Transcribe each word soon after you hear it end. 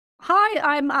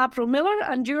Hi, I'm Avril Millar,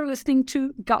 and you're listening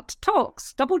to Gut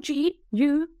Talks, double G,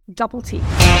 U, double T.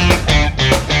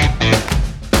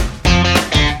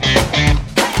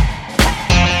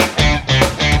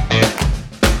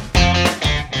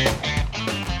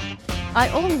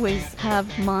 I always have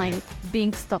my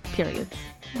being stuck periods.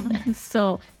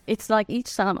 So it's like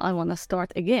each time I want to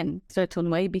start again a certain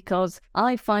way because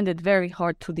I find it very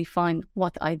hard to define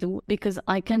what I do because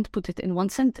I can't put it in one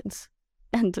sentence.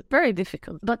 And very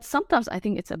difficult. But sometimes I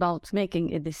think it's about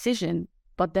making a decision,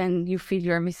 but then you feel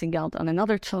you're missing out on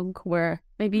another chunk where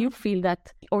maybe you feel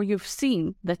that, or you've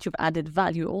seen that you've added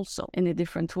value also in a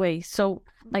different way. So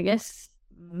I guess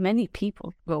many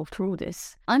people go through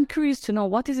this. I'm curious to know,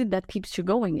 what is it that keeps you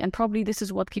going? And probably this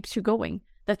is what keeps you going,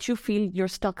 that you feel you're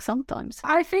stuck sometimes.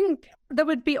 I think there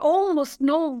would be almost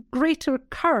no greater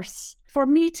curse for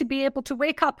me to be able to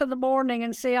wake up in the morning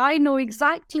and say, I know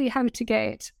exactly how to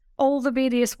get all the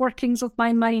various workings of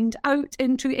my mind out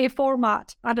into a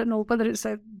format. I don't know whether it's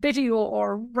a video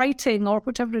or writing or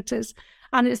whatever it is.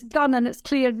 And it's done and it's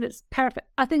clear and it's perfect.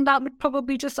 I think that would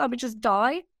probably I would just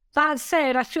die. That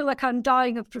said, I feel like I'm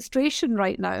dying of frustration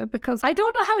right now because I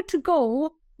don't know how to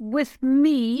go with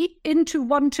me into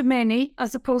one-to-many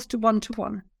as opposed to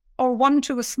one-to-one or one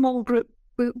to a small group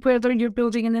where you're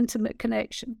building an intimate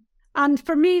connection. And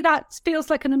for me, that feels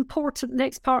like an important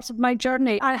next part of my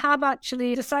journey. I have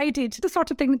actually decided the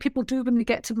sort of thing that people do when they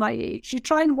get to my age. You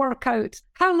try and work out,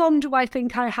 how long do I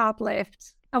think I have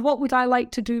left? And what would I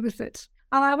like to do with it?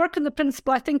 And I work on the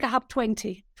principle, I think I have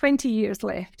 20 years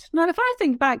left. Now, if I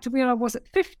think back to where I was at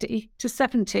 50 to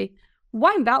 70,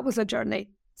 wow, that was a journey.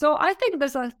 So I think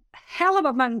there's a hell of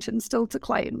a mountain still to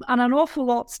climb and an awful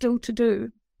lot still to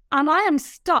do. And I am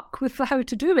stuck with the how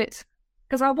to do it,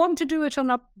 because I want to do it on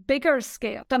a bigger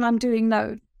scale than I'm doing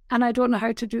now. And I don't know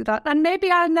how to do that. And maybe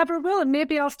I never will. And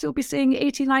maybe I'll still be saying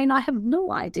 89. I have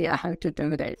no idea how to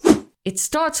do this. It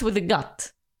starts with the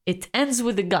gut. It ends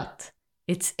with the gut.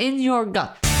 It's in your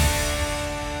gut.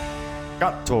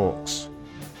 Gut Talks.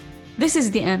 This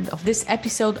is the end of this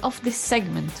episode of this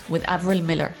segment with Avril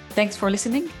Millar. Thanks for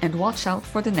listening and watch out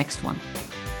for the next one.